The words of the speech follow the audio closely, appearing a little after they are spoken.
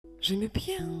J'aime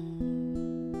bien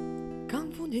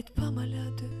quand vous n'êtes pas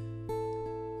malade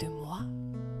de moi.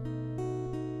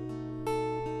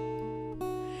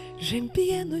 J'aime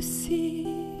bien aussi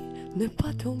ne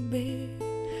pas tomber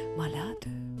malade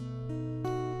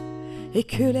et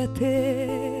que la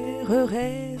terre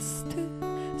reste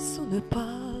son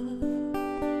pas,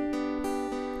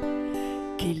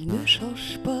 qu'il ne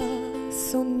change pas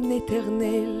son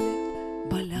éternelle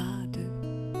balade.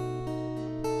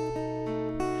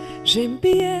 J'aime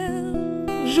bien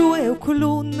jouer aux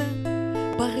clowns,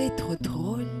 paraître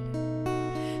drôle,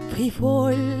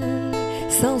 frivole,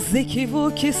 sans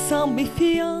équivoque et sans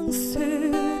méfiance.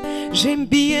 J'aime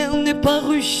bien ne pas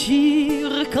rugir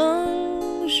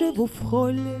quand je vous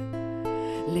frôle,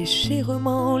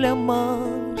 légèrement la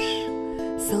manche,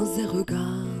 sans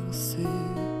arrogance.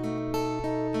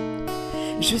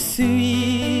 Je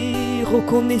suis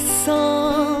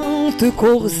reconnaissante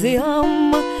corps et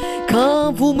âme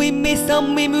quand vous m'aimez sans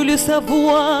même le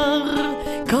savoir,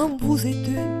 quand vous êtes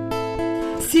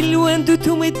si loin de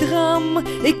tous mes drames,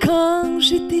 et quand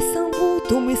j'étais sans vous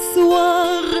tous mes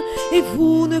soirs, et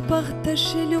vous ne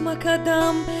partagez le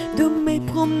macadam de mes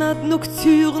promenades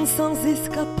nocturnes sans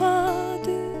escapade.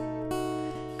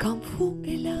 Quand vous,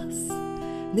 hélas,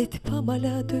 n'êtes pas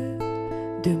malade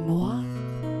de moi.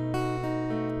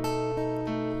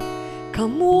 Quand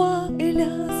moi,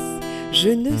 hélas, je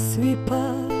ne suis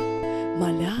pas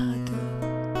malade.